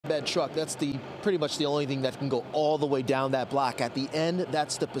flatbed truck. That's pretty much the only thing that can go all the way down that block. At the end,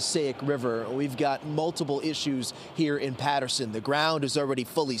 that's the Passaic River. We've got multiple issues here in Paterson. The ground is already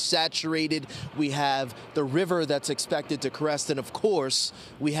fully saturated. We have the river that's expected to crest, and of course,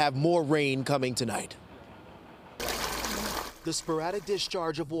 we have more rain coming tonight. The sporadic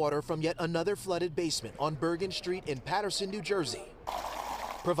discharge of water from yet another flooded basement on Bergen Street in Paterson, New Jersey,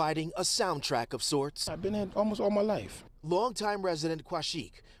 providing a soundtrack of sorts. I've been here almost all my life. Longtime resident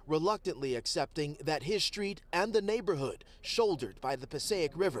Quashic reluctantly accepting that his street and the neighborhood shouldered by the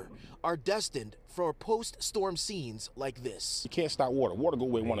Passaic River are destined for post-storm scenes like this. You can't stop water. Water go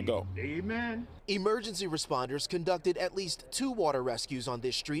where it want to go. Amen. Emergency responders conducted at least 2 water rescues on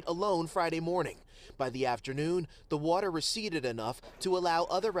this street alone Friday morning. By the afternoon, the water receded enough to allow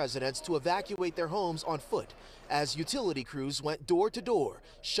other residents to evacuate their homes on foot as utility crews went door to door,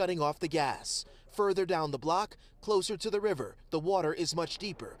 shutting off the gas. Further down the block, closer to the river, the water is much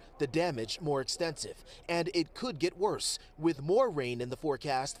deeper, the damage more extensive, and it could get worse with more rain in the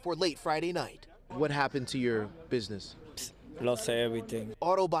forecast for late Friday night. What happened to your business? Lost everything.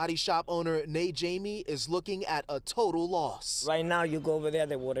 Auto body shop owner Nay Jamie is looking at a total loss. Right now, you go over there,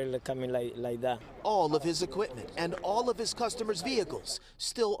 the water is coming like that. All of his equipment and all of his customers' vehicles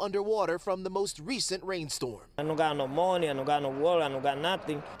still underwater from the most recent rainstorm. I don't got no money, I don't got no water, I don't got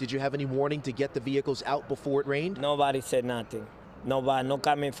nothing. Did you have any warning to get the vehicles out before it rained? Nobody said nothing. Nobody, no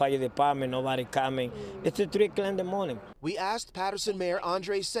coming fire department, nobody coming. It's 3 o'clock in the morning. We asked Paterson Mayor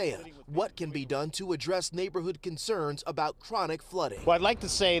Andre Saya what can be done to address neighborhood concerns about chronic flooding. Well, I'd like to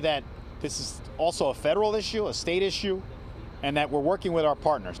say that this is also a federal issue, a state issue, and that we're working with our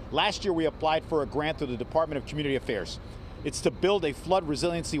partners. Last year, we applied for a grant through the Department of Community Affairs. It's to build a flood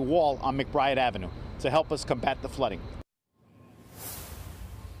resiliency wall on McBride Avenue to help us combat the flooding.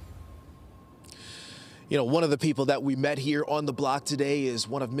 You know, one of the people that we met here on the block today is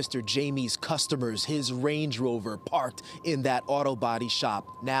one of Mr. Jamie's customers. His Range Rover parked in that auto body shop,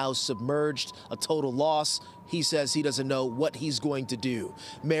 now submerged, a total loss. He says he doesn't know what he's going to do.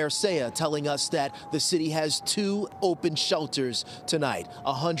 Mayor Saya telling us that the city has 2 open shelters tonight,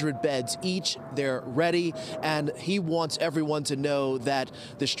 100 beds each. They're ready, and he wants everyone to know that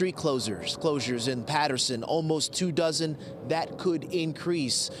the street closures in Paterson, almost 2 dozen, that could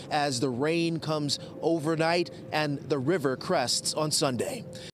increase as the rain comes overnight and the river crests on Sunday.